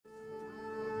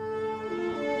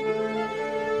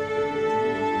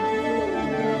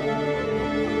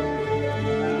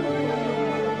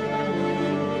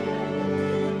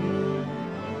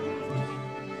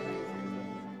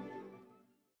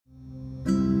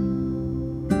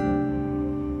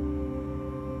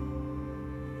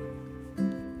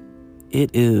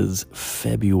It is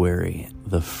February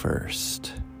the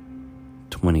 1st,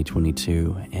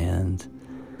 2022, and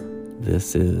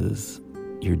this is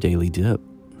your Daily Dip.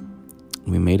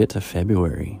 We made it to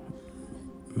February.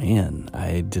 Man,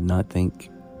 I did not think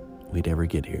we'd ever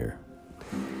get here.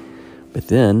 But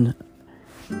then,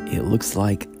 it looks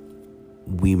like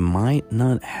we might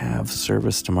not have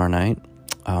service tomorrow night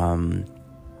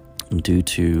due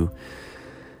to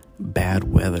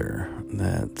bad weather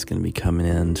that's going to be coming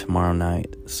in tomorrow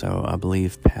night. So I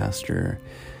believe Pastor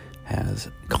has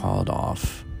called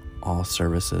off all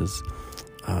services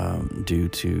due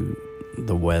to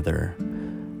the weather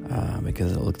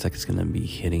because it looks like it's going to be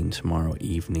hitting tomorrow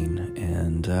evening,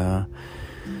 and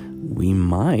we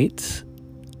might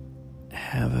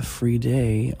have a free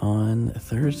day on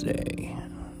Thursday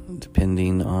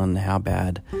depending on how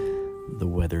bad the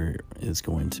weather is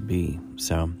going to be.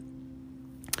 So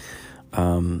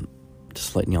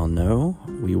just letting y'all know,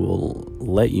 we will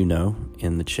let you know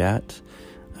in the chat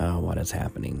what is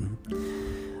happening.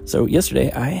 So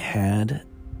yesterday I had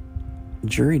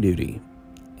jury duty,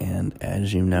 and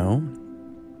as you know,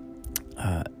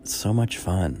 so much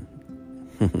fun.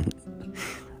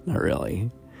 Not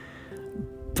really,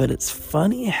 but it's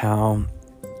funny how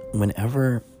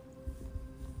whenever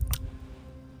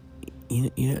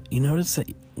you notice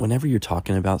that whenever you're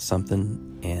talking about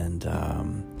something and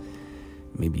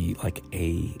maybe like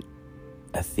a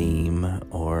theme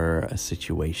or a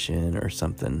situation or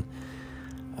something,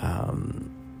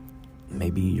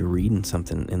 maybe you're reading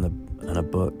something in a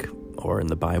book or in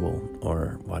the Bible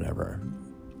or whatever,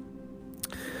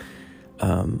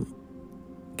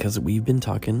 because we've been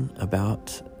talking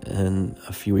about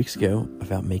a few weeks ago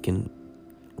about making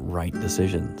right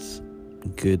decisions,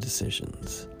 good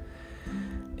decisions.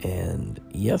 And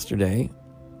yesterday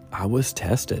I was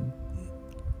tested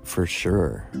for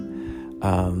sure.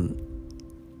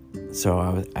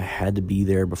 So I had to be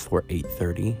there before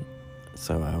 8:30.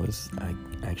 So I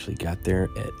actually got there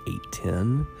at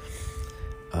 8:10.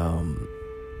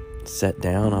 Sat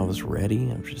down, I was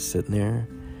ready. I was just sitting there.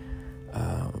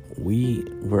 We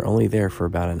were only there for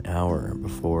about an hour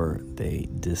before they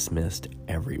dismissed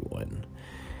everyone.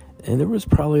 And there was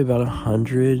probably about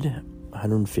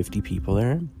 150 people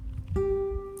there.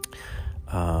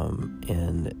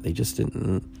 And they just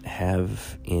didn't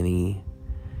have anything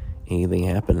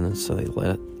happen, so they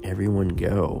let everyone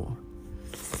go.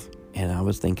 And I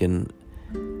was thinking,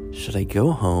 should I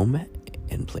go home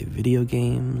and play video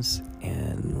games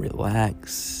and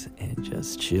relax and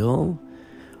just chill?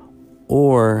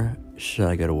 Or should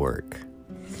I go to work?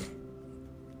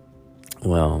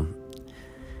 Well,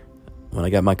 when I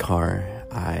got my car,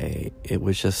 it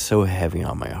was just so heavy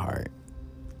on my heart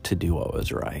to do what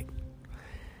was right.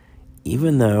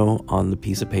 Even though on the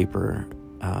piece of paper,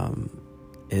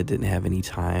 it didn't have any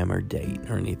time or date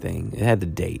or anything. It had the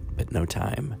date, but no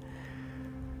time.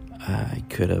 I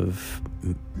could have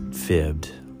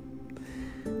fibbed.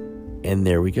 And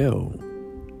there we go.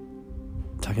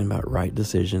 Talking about right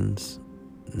decisions,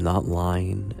 not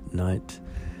lying, not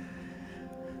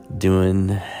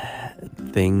doing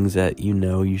things that you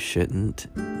know you shouldn't,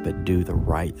 but do the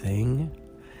right thing.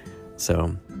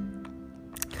 So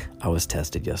I was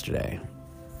tested yesterday,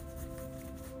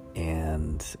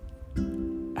 and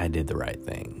I did the right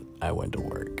thing. I went to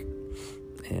work,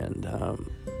 and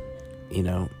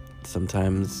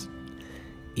sometimes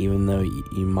even though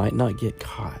you might not get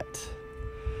caught,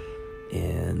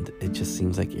 and it just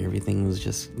seems like everything was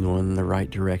just going in the right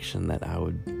direction, that I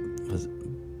was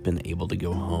been able to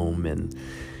go home and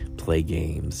play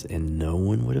games, and no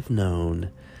one would have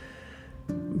known,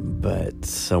 but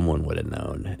someone would have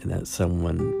known, and that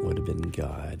someone would have been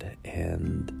God.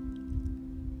 And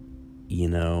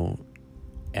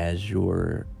as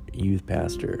your youth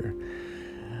pastor,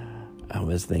 I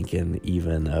was thinking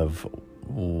even of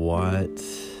what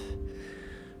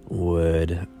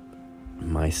would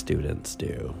my students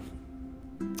do,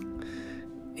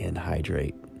 and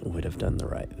Hydrate would have done the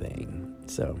right thing.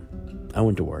 So I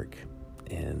went to work,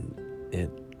 and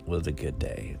it was a good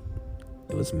day.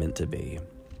 It was meant to be.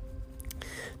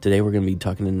 Today we're going to be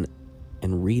talking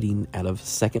and reading out of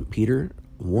 2 Peter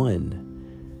 1,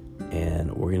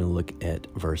 and we're going to look at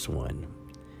verse 1.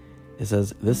 It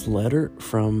says, "This letter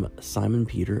from Simon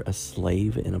Peter, a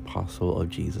slave and apostle of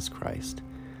Jesus Christ.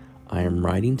 I am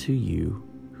writing to you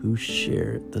who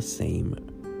share the same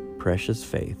precious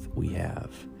faith we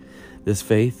have. This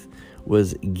faith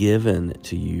was given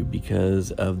to you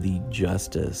because of the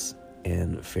justice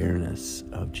and fairness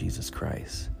of Jesus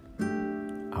Christ,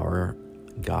 our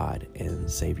God and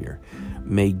Savior.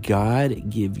 May God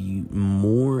give you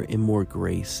more and more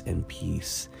grace and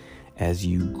peace as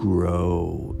you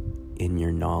grow in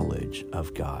your knowledge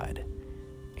of God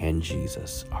and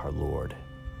Jesus our Lord.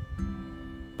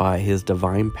 By his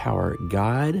divine power,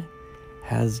 God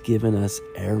has given us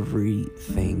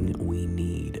everything we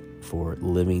need for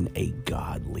living a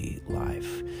godly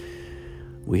life.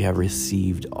 We have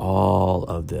received all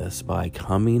of this by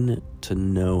coming to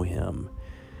know him,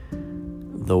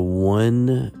 the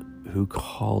one who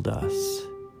called us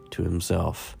to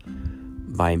himself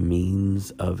by means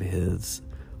of his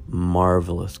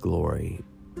marvelous glory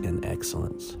and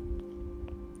excellence.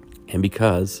 And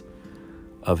because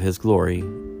of his glory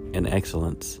and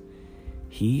excellence,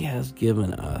 he has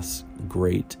given us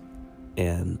great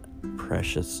and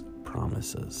precious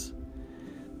promises.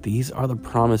 These are the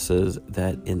promises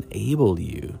that enable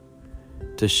you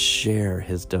to share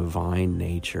his divine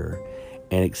nature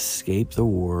and escape the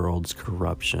world's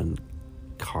corruption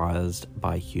caused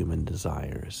by human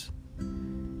desires.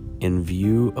 In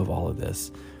view of all of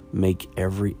this, make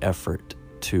every effort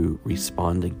to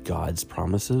respond to God's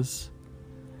promises.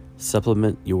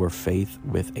 Supplement your faith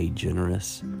with a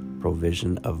generous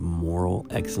provision of moral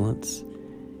excellence,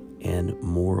 and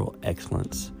moral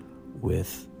excellence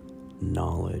with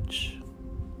knowledge.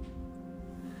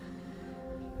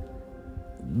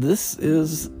 This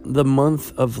is the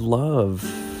month of love,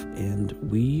 and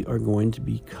we are going to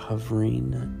be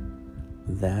covering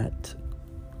that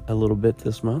a little bit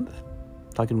this month.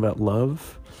 Talking about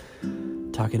love,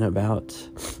 talking about,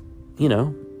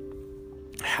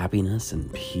 happiness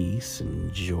and peace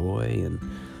and joy and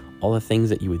all the things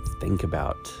that you would think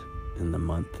about in the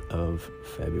month of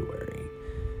February.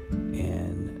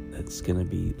 And that's going to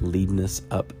be leading us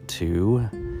up to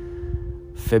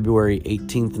February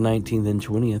 18th, 19th, and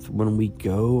 20th when we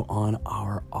go on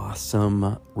our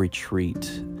awesome retreat.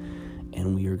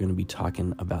 And we are going to be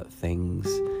talking about things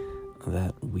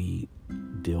that we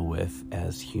deal with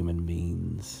as human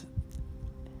beings.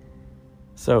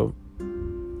 So,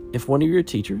 if one of your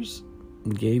teachers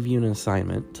gave you an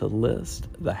assignment to list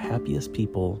the happiest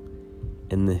people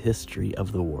in the history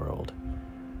of the world,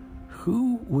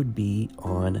 who would be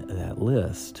on that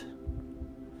list?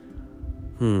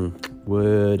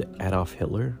 Would Adolf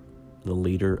Hitler, the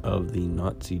leader of the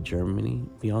Nazi Germany,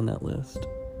 be on that list?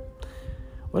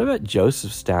 What about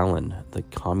Joseph Stalin, the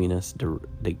communist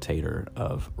dictator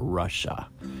of Russia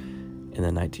in the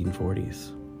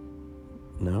 1940s?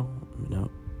 No.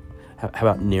 How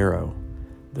about Nero,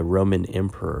 the Roman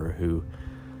emperor who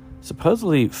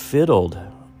supposedly fiddled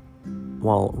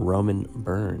while Rome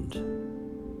burned?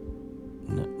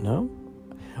 No?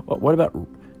 What about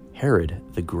Herod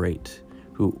the Great,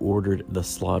 who ordered the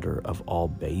slaughter of all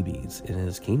babies in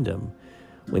his kingdom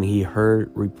when he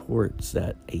heard reports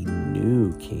that a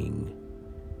new king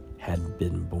had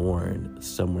been born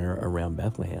somewhere around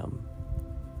Bethlehem?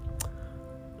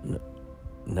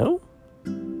 No?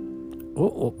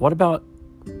 What about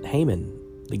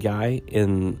Haman, the guy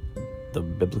in the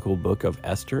biblical book of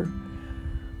Esther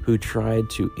who tried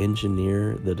to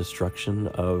engineer the destruction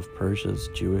of Persia's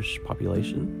Jewish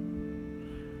population?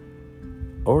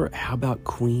 Or how about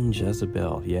Queen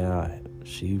Jezebel? Yeah,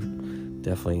 she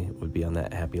definitely would be on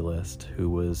that happy list, who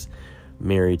was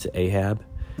married to Ahab.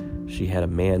 She had a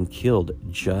man killed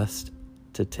just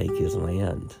to take his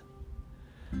land.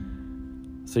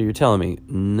 So you're telling me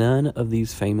none of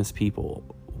these famous people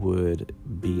would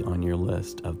be on your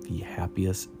list of the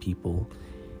happiest people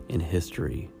in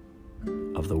history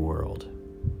of the world?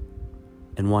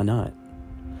 And why not?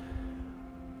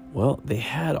 Well, they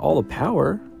had all the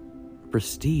power,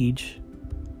 prestige,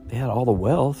 they had all the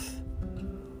wealth.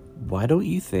 Why don't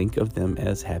you think of them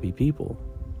as happy people?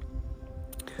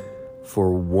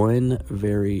 For one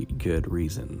very good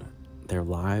reason. Their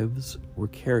lives were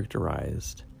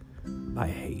characterized by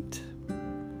hate.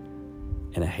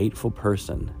 And a hateful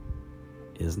person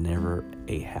is never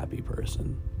a happy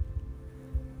person.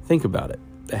 Think about it.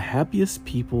 The happiest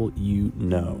people you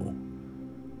know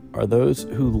are those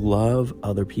who love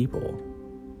other people.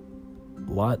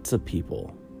 Lots of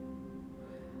people.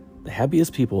 The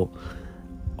happiest people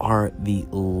are the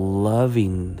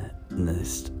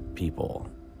lovingest people.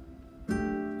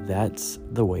 That's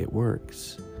the way it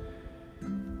works.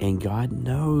 And God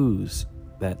knows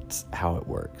that's how it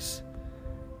works.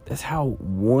 That's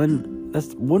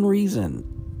one reason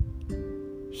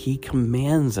he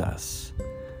commands us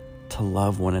to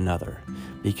love one another,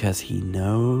 because he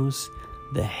knows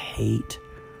the hate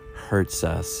hurts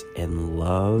us and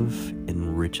love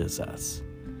enriches us.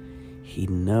 He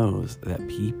knows that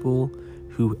people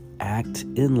who act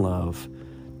in love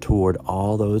toward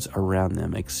all those around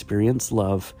them experience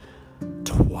love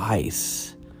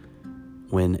twice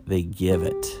when they give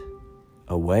it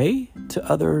away to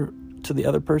the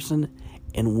other person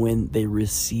and when they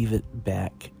receive it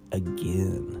back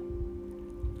again.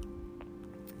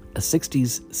 A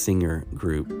 60s singer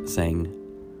group sang,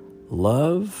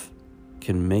 "Love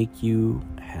can make you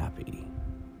happy."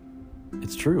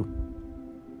 It's true.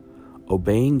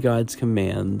 Obeying God's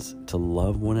commands to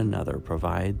love one another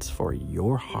provides for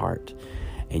your heart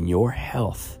and your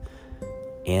health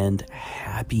and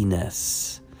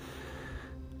happiness,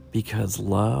 because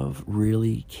love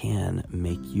really can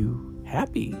make you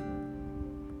happy.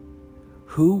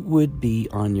 Who would be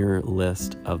on your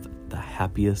list of the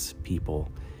happiest people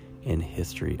in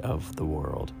history of the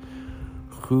world?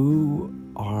 Who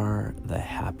are the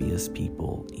happiest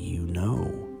people you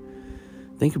know?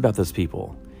 Think about those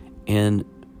people and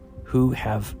who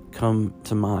have come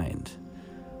to mind,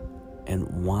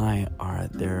 and why are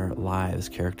their lives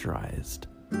characterized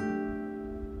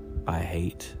by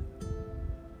hate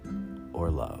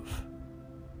or love?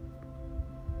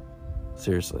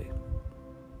 Seriously,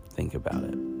 think about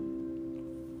it.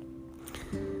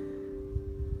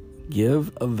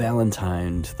 Give a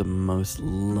Valentine to the most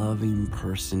loving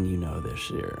person you know this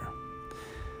year.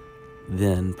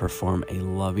 Then perform a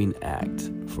loving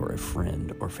act for a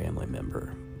friend or family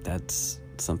member. That's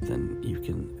something you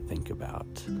can think about,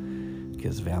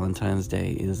 because Valentine's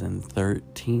Day is in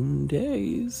 13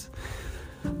 days.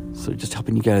 So just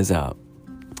helping you guys out.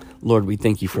 Lord, we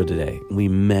thank you for today. We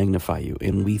magnify you,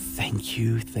 and we thank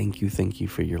you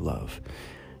for your love.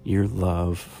 Your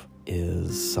love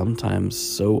is sometimes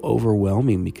so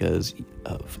overwhelming because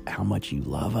of how much you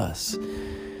love us.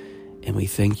 And we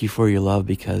thank you for your love,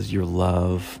 because your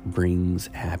love brings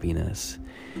happiness,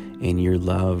 and your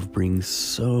love brings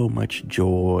so much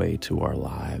joy to our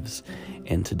lives.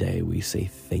 And today we say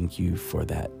thank you for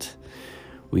that.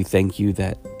 We thank you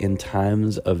that in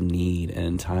times of need and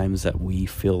in times that we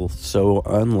feel so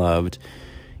unloved,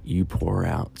 you pour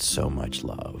out so much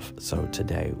love. So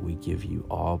today we give you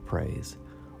all praise,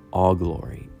 all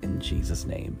glory. In Jesus'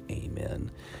 name,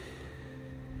 amen.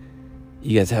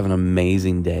 You guys have an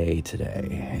amazing day today,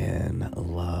 and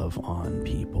love on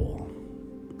people.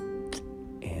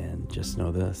 And just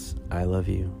know this, I love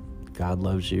you, God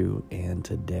loves you, and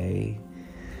today,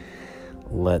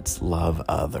 let's love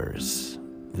others.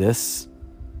 This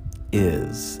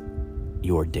is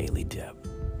your Daily Dip.